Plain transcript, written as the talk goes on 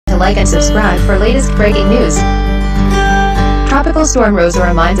like and subscribe for latest breaking news. Tropical Storm Rosa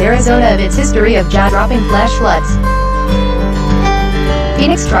reminds Arizona of its history of jaw-dropping flash floods.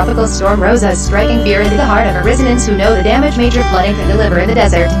 Phoenix Tropical Storm Rosa is striking fear into the heart of Arizonans who know the damage major flooding can deliver in the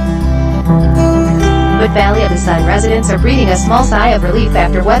desert. But Valley of the Sun residents are breathing a small sigh of relief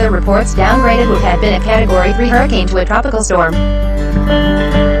after weather reports downgraded what had been a Category 3 hurricane to a tropical storm.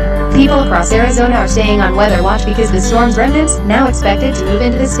 People across Arizona are staying on weather watch because the storm's remnants, now expected to move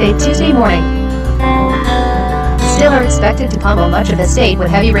into the state Tuesday morning, still are expected to pummel much of the state with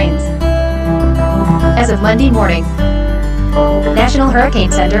heavy rains. As of Monday morning, National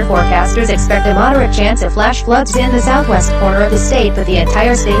Hurricane Center forecasters expect a moderate chance of flash floods in the southwest corner of the state, but the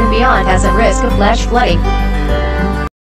entire state and beyond has a risk of flash flooding.